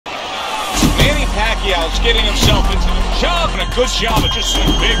Pacquiao's getting himself into the job, and a good job of just a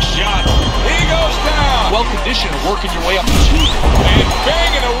big shot. He goes down. Well conditioned, working your way up the cheek. And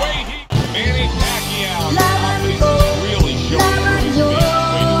banging away. Manny Pacquiao. Laban ko, Really showing laban his yo.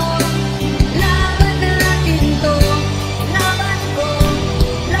 speed. Laban natin to. Laban ko,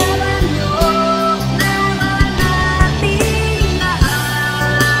 laban yo. Laban natin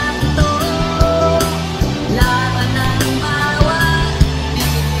lahat to. Laban ng bawat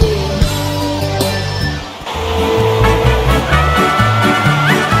Pilipino.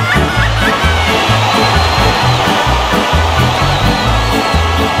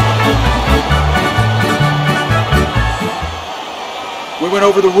 We went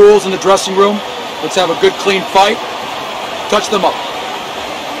over the rules in the dressing room. Let's have a good, clean fight. Touch them up.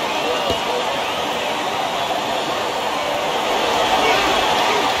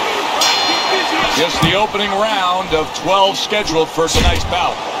 Just the opening round of 12 scheduled for tonight's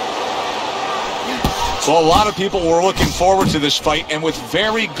bout. Well, a lot of people were looking forward to this fight, and with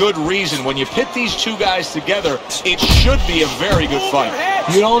very good reason. When you pit these two guys together, it should be a very good fight.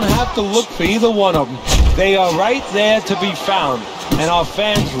 You don't have to look for either one of them. They are right there to be found, and our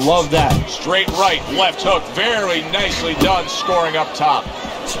fans love that. Straight right, left hook, very nicely done, scoring up top.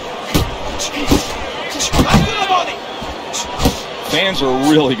 Fans are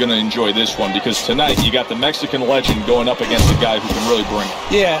really going to enjoy this one because tonight you got the Mexican legend going up against a guy who can really bring it.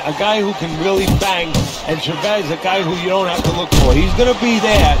 Yeah, a guy who can really bang, and Chavez, a guy who you don't have to look for. He's going to be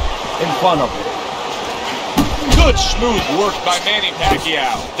there in front of him. Good smooth work by Manny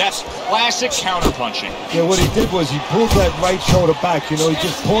Pacquiao. That's classic counterpunching. Yeah, what he did was he pulled that right shoulder back. You know, he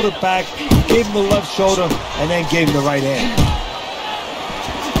just pulled it back, gave him the left shoulder, and then gave him the right hand.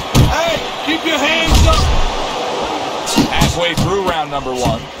 Hey, keep your hands up. Halfway through round number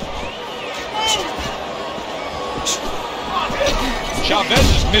one. Chavez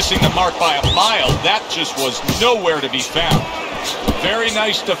is missing the mark by a mile. That just was nowhere to be found. Very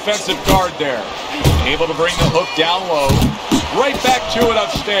nice defensive guard there. Able to bring the hook down low. Right back to it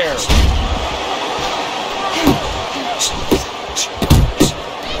upstairs.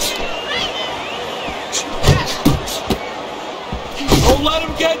 Don't let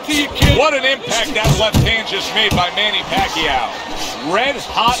him get to you, kid. What an impact that left hand just made by Manny Pacquiao. Red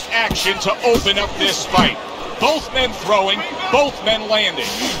hot action to open up this fight. Both men throwing, both men landing.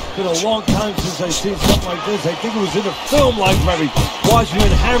 It's been a long time since I've seen something like this. I think it was in a film library. Watching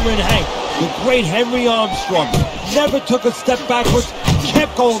Hammer and Hank. The great Henry Armstrong. Never took a step backwards,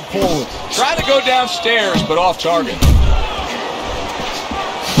 kept going forward. Trying to go downstairs, but off target.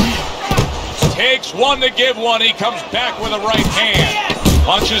 Takes one to give one. He comes back with a right hand.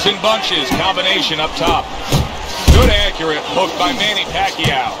 Punches and bunches. Combination up top. Good accurate hook by Manny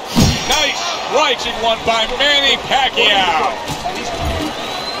Pacquiao. Nice striking one by Manny Pacquiao.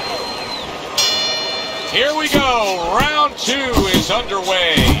 Here we go. Round two is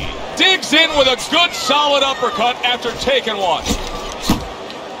underway. Digs in with a good solid uppercut after taking one.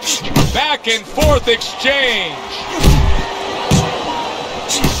 Back and forth exchange.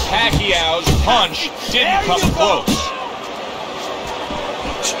 Pacquiao's punch didn't come close.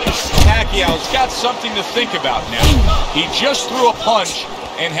 Pacquiao's got something to think about now. He just threw a punch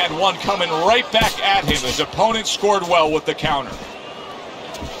and had one coming right back at him. His opponent scored well with the counter.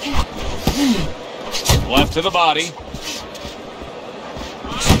 Left to the body.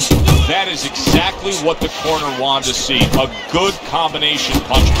 That is exactly what the corner wanted to see. A good combination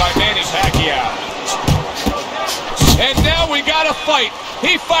punch by Manny Pacquiao. And now we got a fight.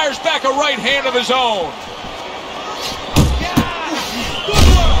 He fires back a right hand of his own.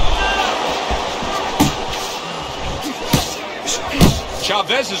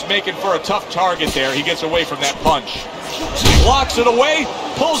 Chavez is making for a tough target there. He gets away from that punch. Blocks it away,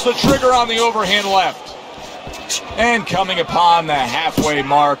 pulls the trigger on the overhand left. And coming upon the halfway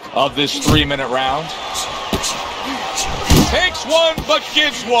mark of this 3-minute round. Takes one, but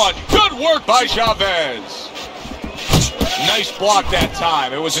gives one. Good work by Chavez. Nice block that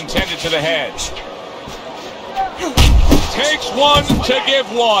time. It was intended to the head. Takes one to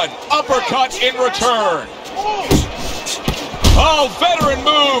give one. Uppercut in return. Oh, veteran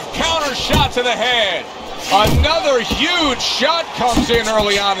move. Counter shot to the head. Another huge shot comes in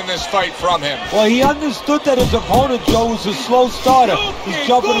early on in this fight from him. Well, he understood that his opponent, Joe, was a slow starter. He's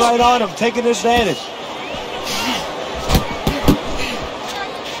jumping right on him, taking advantage.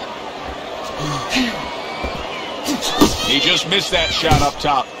 He just missed that shot up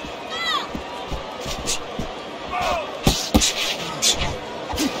top.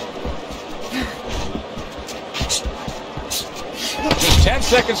 Just 10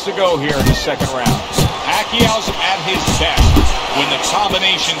 seconds to go here in the second round. Pacquiao's at his best. when the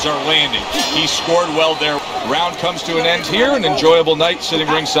combinations are landing. He scored well there. Round comes to an end here. An enjoyable night sitting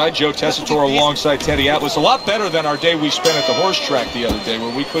ringside. Joe Tessitore alongside Teddy Atlas. A lot better than our day we spent at the horse track the other day,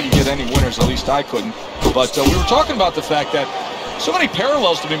 where we couldn't get any winners. At least I couldn't. But we were talking about the fact that so many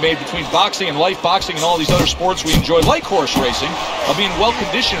parallels to be made between boxing and life boxing and all these other sports we enjoy, like horse racing, of being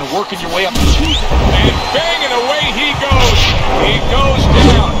well-conditioned and working your way up the chute. And banging away he goes. He goes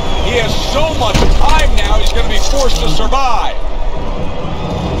down. He has so much time now, he's going to be forced to survive.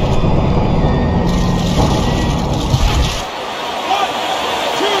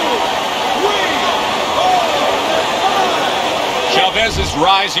 Chavez is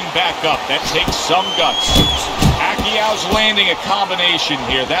rising back up. That takes some guts. Pacquiao's landing a combination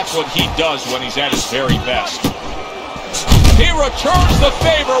here. That's what he does when he's at his very best. He returns the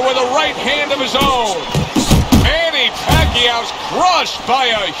favor with a right hand of his own. Manny Pacquiao's crushed by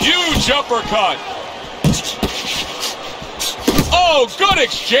a huge uppercut. Oh, good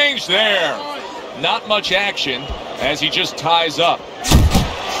exchange there. Not much action as he just ties up.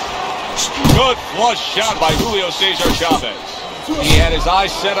 Good flush shot by Julio Cesar Chavez. He had his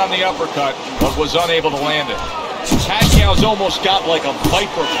eyes set on the uppercut, but was unable to land it. Pacquiao's almost got like a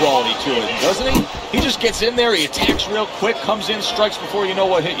viper quality to it, doesn't he? He just gets in there, he attacks real quick, comes in, strikes before you know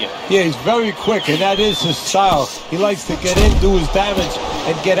what hit you. Yeah, he's very quick, and that is his style. He likes to get in, do his damage,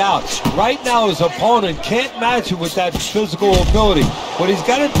 and get out. Right now, his opponent can't match him with that physical ability. What he's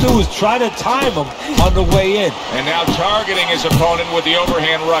got to do is try to time him on the way in. And now targeting his opponent with the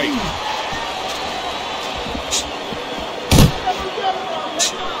overhand right.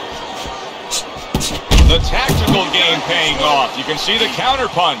 The tactical game paying off. You can see the counter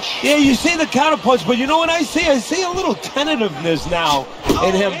punch. Yeah, you see the counter punch, but you know what I see? I see a little tentativeness now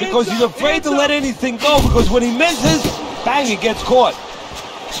in him because he's afraid to let anything go, because when he misses, bang, he gets caught.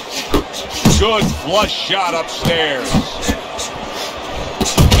 Good flush shot upstairs.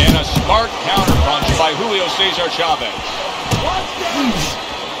 And a smart counter punch by Julio Cesar Chavez.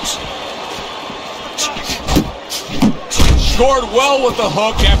 Scored well with the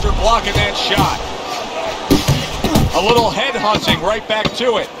hook after blocking that shot. A little head hunting right back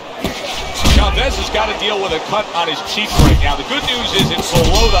to it. Chavez has got to deal with a cut on his cheek right now. The good news is it's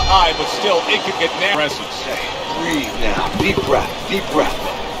below the eye, but still it could get nasty. Breathe now. Deep breath. Deep breath.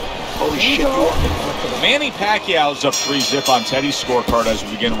 Holy shit, Manny Pacquiao's up 3-zip on Teddy's scorecard as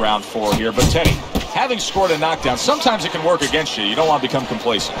we begin round 4 here. But Teddy, having scored a knockdown, sometimes it can work against you. You don't want to become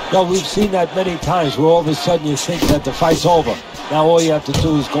complacent. No, we've seen that many times where all of a sudden you think that the fight's over. Now all you have to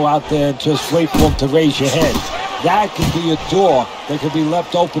do is go out there and just wait for him to raise your head. That could be a door that could be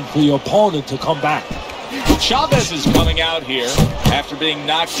left open for your opponent to come back. Chavez is coming out here after being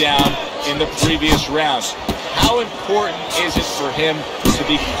knocked down in the previous round. How important is it for him to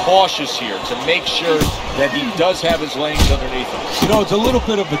be cautious here, to make sure that he does have his lanes underneath him? You know, it's a little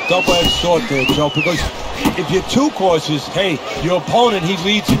bit of a double-edged sword there, Joe, because if you're too cautious, hey, your opponent, he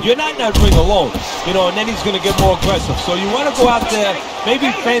reads it. You're not in that ring alone, you know, and then he's going to get more aggressive. So you want to go out there, maybe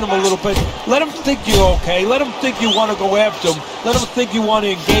feint him a little bit. Let him think you're okay. Let him think you want to go after him. Let him think you want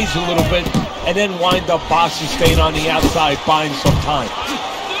to engage a little bit, and then wind up boxing, staying on the outside, buying some time.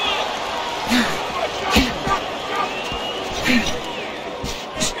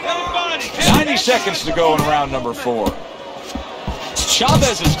 90 seconds to go in round number 4.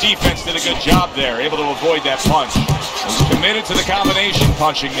 Chavez's defense did a good job there, able to avoid that punch. He's committed to the combination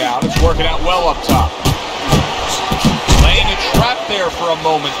punching now. It's working out well up top. Laying a trap there for a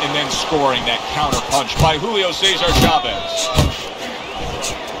moment and then scoring that counter punch by Julio Cesar Chavez.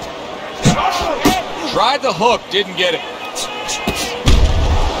 Tried the hook, didn't get it.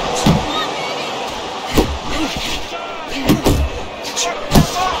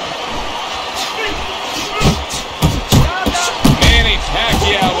 Manny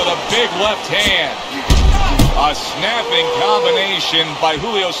Pacquiao with a big left hand. A snapping combination by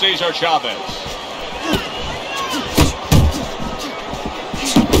Julio Cesar Chavez.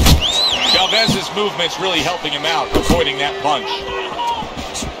 Chavez's movement's really helping him out, avoiding that punch.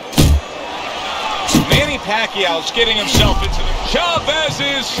 Manny Pacquiao's getting himself into the... Chavez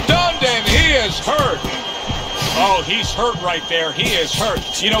is stunned and he is hurt. Oh, he's hurt right there. He is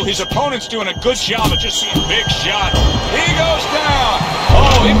hurt. You know, his opponent's doing a good job of just seeing big shot. He goes down.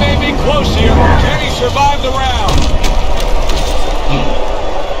 Oh, he may be close here. Can he survive the round?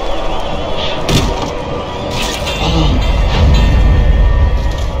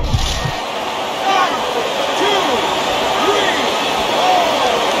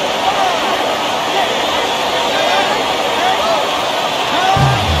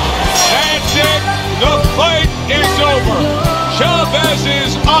 Chavez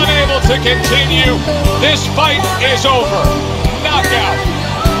is unable to continue. This fight is over. knockout.